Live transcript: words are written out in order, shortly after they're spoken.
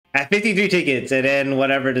53 tickets, and then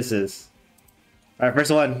whatever this is. Alright, first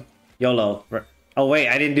one. YOLO. Oh wait,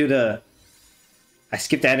 I didn't do the... I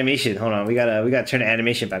skipped the animation. Hold on, we gotta turn the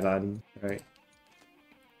animation back on. Alright.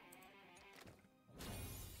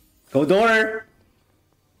 Go door!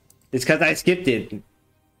 It's cause I skipped it.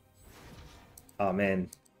 Oh man.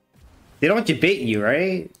 They don't debate you,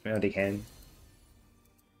 right? No, they can.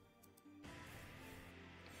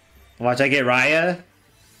 Watch, I get Raya.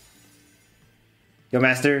 Yo,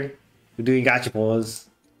 Master. We're doing gacha pulls.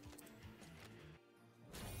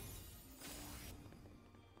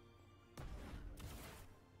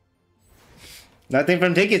 Nothing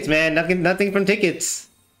from tickets, man. Nothing from tickets.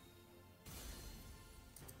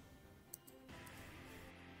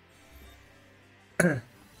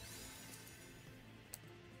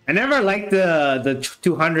 I never liked the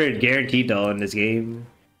 200 guaranteed though in this game.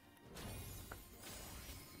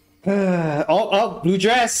 Oh, blue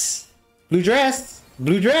dress, blue dress,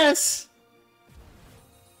 blue dress.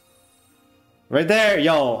 Right there,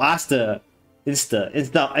 yo, Asta, Insta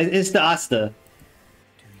Asta.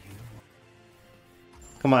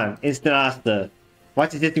 Come on, instant Asta.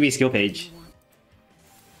 Watch it just to be skill page.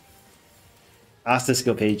 Asta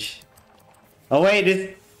skill page. Oh wait,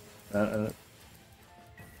 this.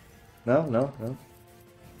 No.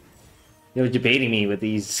 You're debating me with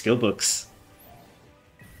these skill books.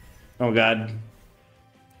 Oh god.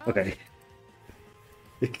 Okay.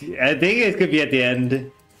 I think it could be at the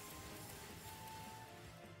end.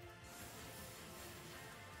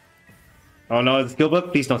 Oh no, it's skill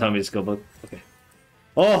book? Please don't tell me it's skill book. Okay.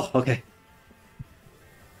 Oh, okay.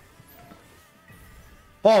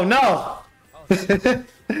 Oh no!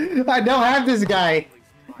 I don't have this guy.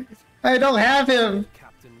 I don't have him.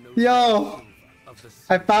 Yo,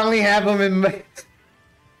 I finally have him in my...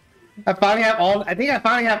 I finally have all... I think I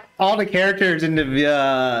finally have all the characters in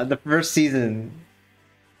the first season.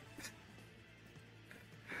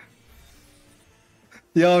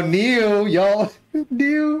 Yo, New! Yo,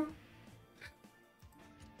 New!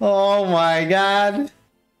 Oh my god.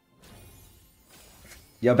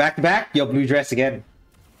 Yo, back to back? Yo, blue dress again.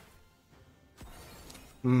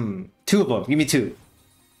 Two of them. Give me two.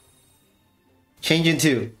 Change in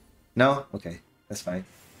two. No? Okay. That's fine.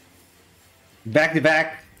 Back to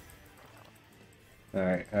back.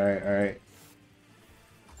 Alright.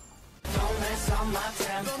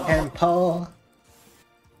 And Paul.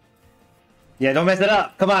 Yeah, don't mess it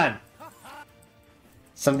up. Come on.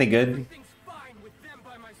 Something good.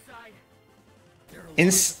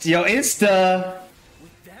 Insta.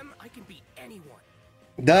 With them, I can beat anyone.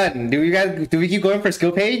 Done. Do we keep going for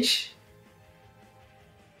skill page?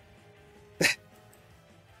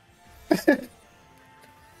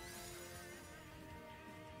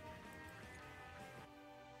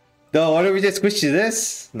 No, why don't we just switch to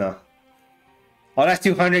this? No. Oh, that's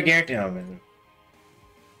 200 guaranteed. Oh, man.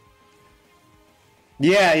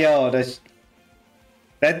 Yeah, yo,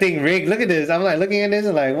 that thing rigged. Look at this. I'm like looking at this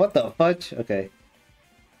and like, what the fudge? Okay.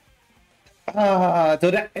 So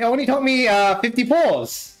that it only took me 50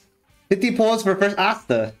 pulls. 50 pulls for first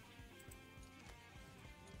Asta.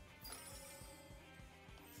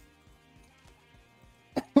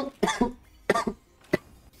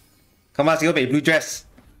 Come on, skill page, blue dress.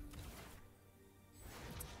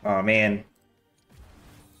 Oh man.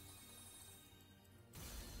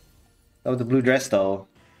 That was the blue dress though.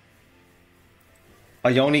 Oh,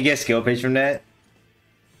 you only get skill page from that?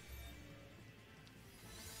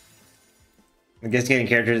 I guess getting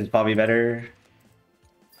characters is probably better.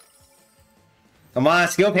 Come on,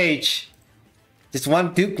 skill page. Just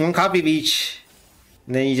one copy of each.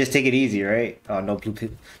 And then you just take it easy, right? Oh, no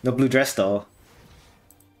blue dress though.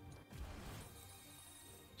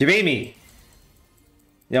 You beat me.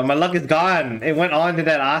 Yo, my luck is gone. It went on to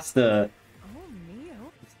that Asta.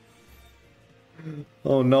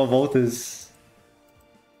 Oh no, Voltas.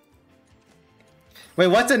 Wait,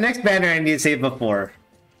 what's the next banner I need to save before?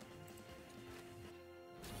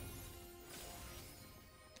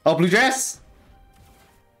 Oh, blue dress?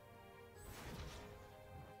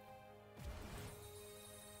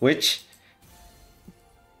 Which?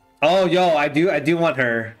 Oh, yo, I do want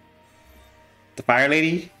her. The fire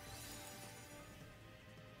lady?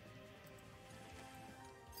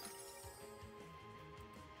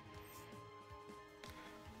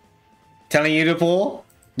 Telling you to pull?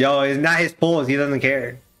 Yo, it's not his pulls. He doesn't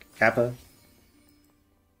care. Kappa.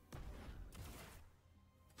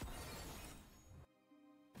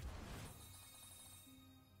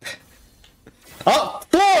 Oh,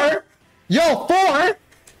 4! Yo, 4!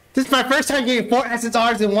 This is my first time getting 4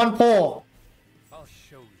 SSRs in one pull. I'll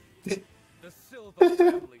show you. The silver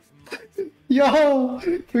family's might. Yo,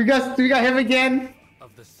 we got him again.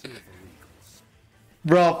 Of the Silver Eagles.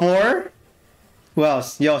 Bro, 4? Who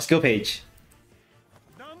else? Yo, skill page.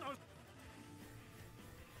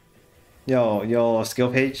 Yo,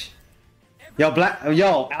 skill page. Yo,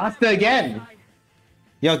 yo, Asta again.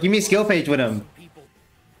 Yo, give me skill page with him.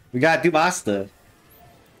 We gotta do Asta.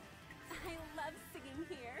 I love singing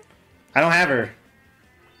here. I don't have her.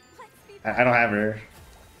 Let's be I don't have her.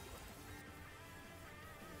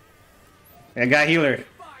 I got healer.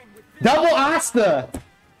 Double Asta!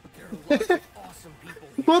 Awesome people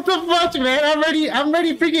here. What the fuck, man? I'm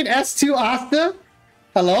ready freaking S2 Asta?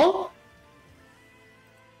 Hello?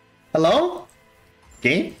 Hello?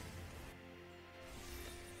 Game?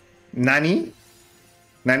 Nani?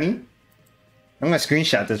 Nani? I'm gonna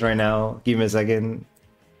screenshot this right now. Give me a second.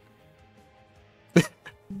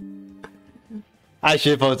 I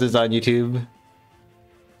should post this on YouTube.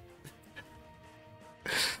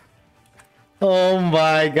 Oh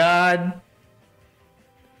my god.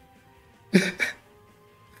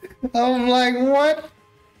 I'm like, what?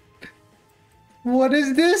 What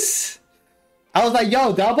is this? I was like,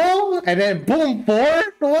 yo, double? And then boom, 4?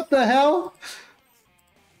 What the hell?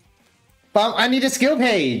 I need a skill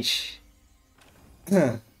page.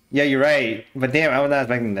 Yeah, you're right. But damn, I was not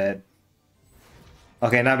expecting that.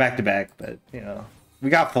 Okay, not back to back, but you know. We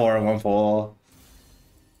got 4 in one full.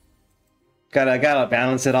 Gotta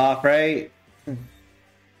balance it off, right?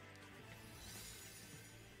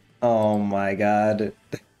 Oh my god.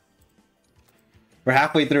 We're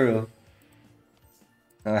halfway through.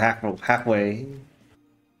 Halfway.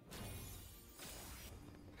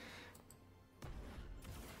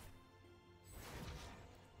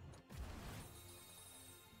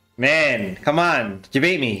 Man, come on,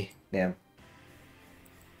 debate me. Damn.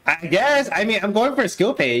 I guess. I mean, I'm going for a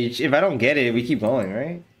skill page. If I don't get it, we keep going,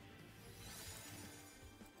 right?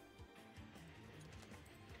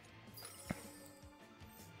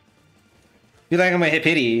 Feel like I'm gonna hit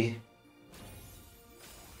pity.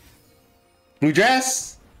 Blue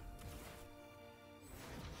dress.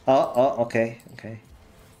 Oh, okay.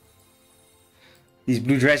 These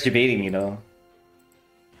blue dress debating, you know.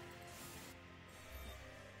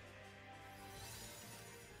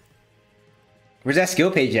 Where's that skill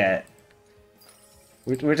page at?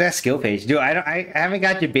 Where's that skill page? Dude, I haven't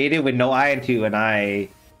got debated with no I and 2 and I.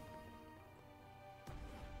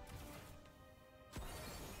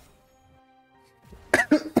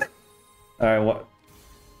 Alright, what?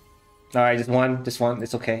 Alright, just one.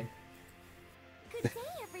 It's okay. good day,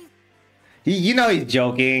 every. You know he's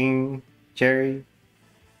joking, Cherry.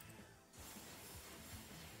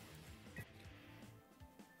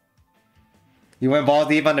 You went balls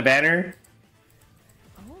deep on the banner?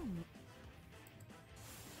 Oh.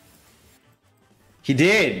 He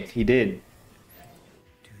did. Do you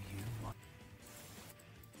want...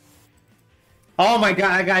 Oh my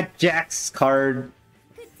god, I got Jack's card.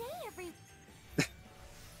 Good day, every.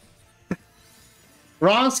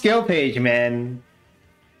 Wrong skill page, man.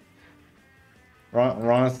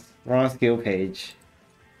 Wrong skill page.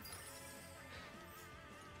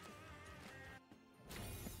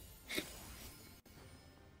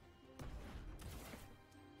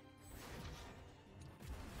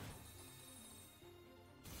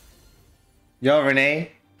 Yo,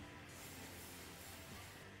 Renee.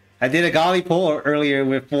 I did a golly pull earlier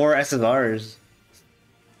with 4 SSRs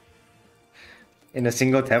in a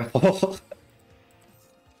single temple.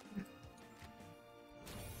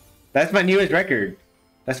 That's my newest record.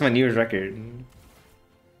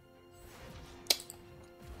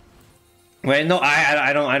 Wait, no,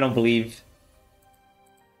 I don't believe.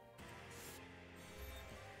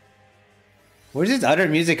 Where's this other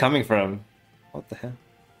music coming from? What the hell?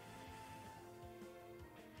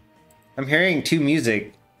 I'm hearing 2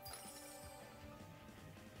 music.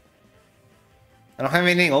 I don't have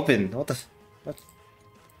anything open. What?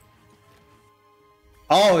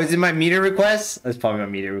 Oh, is it my meter request? That's probably my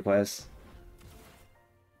meter request.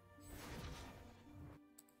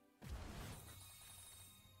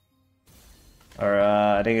 Or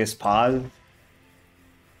I think it's pause.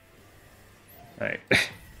 Alright.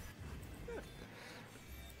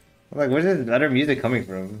 I'm like, where's this other music coming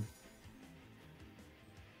from?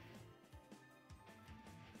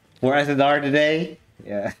 4 SSR today?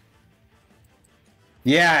 Yeah.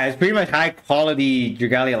 Yeah, it's pretty much high quality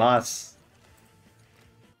Dragalia loss.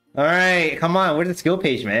 Alright, come on, where's the skill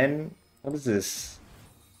page, man? What is this?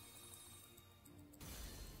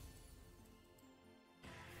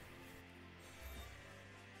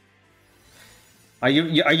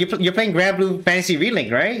 You're playing Grand Blue Fantasy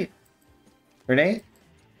Relink, right? Renee?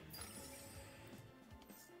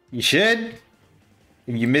 You should.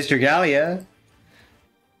 If you missed Dragalia.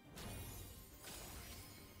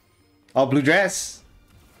 Oh, blue dress.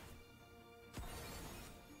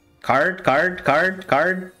 Card.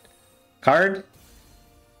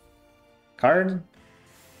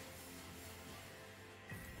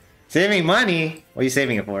 Saving money? What are you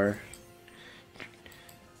saving it for?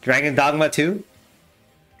 Dragon Dogma 2?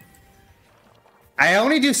 I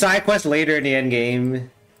only do side quests later in the end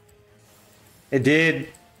game. It did.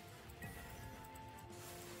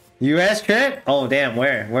 US trip? Oh damn,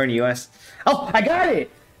 where? Where in the US? Oh, I got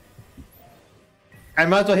it! I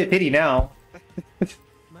might as well hit pity now.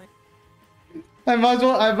 I might as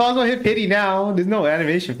well hit pity now. There's no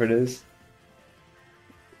animation for this.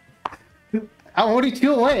 I'm only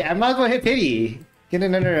 2 away. I might as well hit pity. Get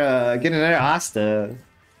another Asta.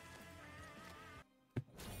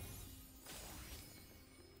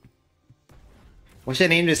 What should I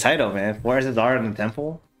name this title, man? Where's the Art in the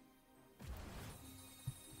Temple?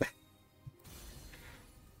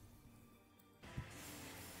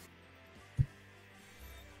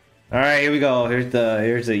 All right, here we go.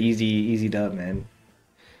 Here's the easy dub, man.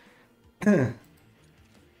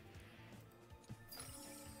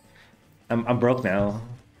 I'm broke now.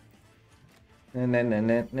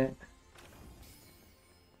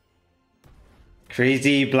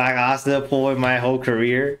 Crazy Black Asta pull in my whole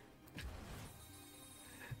career.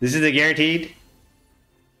 This is the guaranteed.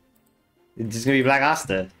 It's just gonna be Black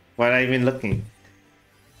Asta. Why am I even looking?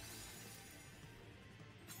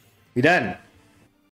 We done.